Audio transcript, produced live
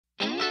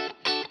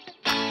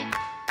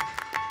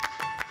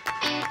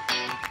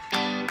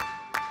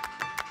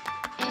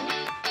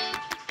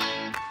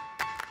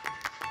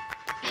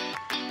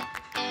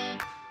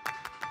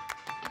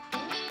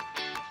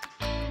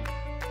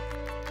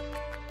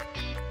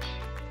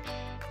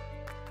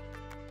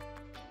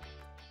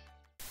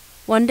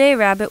One day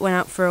Rabbit went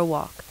out for a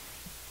walk.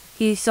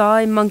 He saw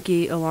a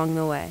monkey along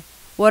the way.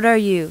 "What are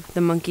you?"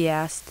 the monkey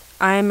asked.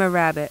 "I am a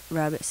rabbit,"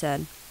 Rabbit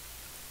said.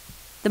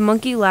 The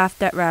monkey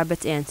laughed at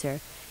Rabbit's answer.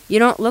 "You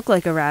don't look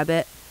like a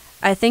rabbit.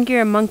 I think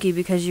you're a monkey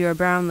because you are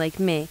brown like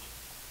me."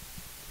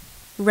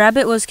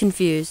 Rabbit was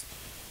confused.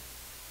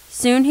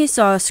 Soon he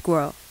saw a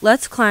squirrel.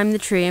 "Let's climb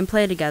the tree and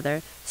play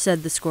together,"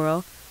 said the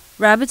squirrel.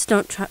 "Rabbits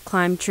don't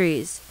climb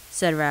trees,"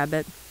 said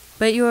Rabbit.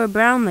 "But you are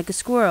brown like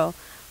a squirrel,"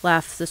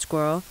 laughed the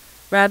squirrel.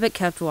 Rabbit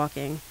kept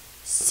walking.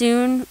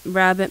 Soon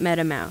Rabbit met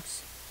a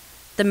mouse.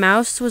 The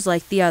mouse was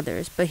like the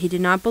others, but he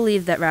did not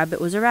believe that Rabbit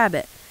was a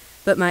rabbit.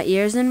 "But my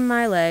ears and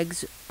my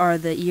legs are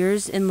the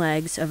ears and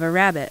legs of a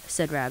rabbit,"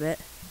 said Rabbit.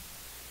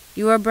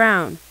 "You are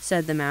brown,"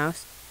 said the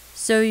mouse.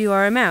 "So you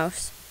are a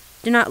mouse.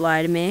 Do not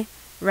lie to me."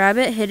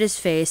 Rabbit hid his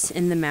face,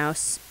 and the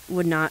mouse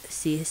would not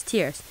see his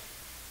tears.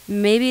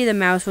 Maybe the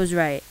mouse was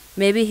right.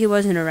 Maybe he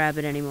wasn't a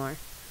rabbit anymore.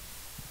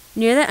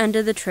 Near the end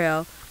of the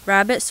trail,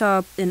 Rabbit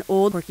saw an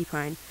old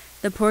porcupine.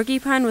 The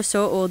porcupine was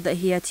so old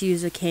that he had to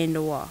use a cane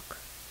to walk.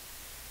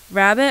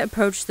 Rabbit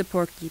approached the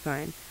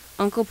porcupine.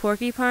 "Uncle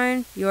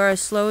Porcupine, you are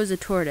as slow as a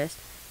tortoise."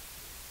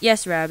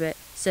 "Yes, Rabbit,"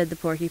 said the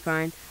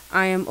porcupine.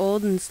 "I am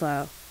old and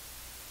slow."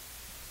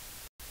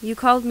 "You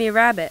called me a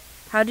rabbit.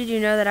 How did you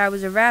know that I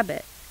was a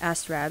rabbit?"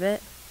 asked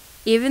Rabbit.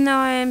 "Even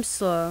though I am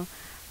slow,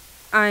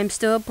 I am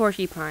still a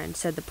porcupine,"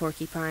 said the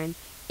porcupine.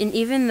 "And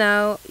even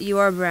though you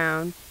are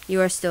brown,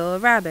 you are still a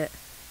rabbit."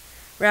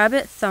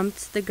 Rabbit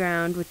thumped the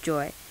ground with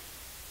joy.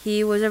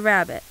 He was a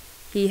rabbit.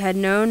 He had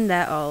known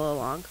that all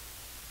along.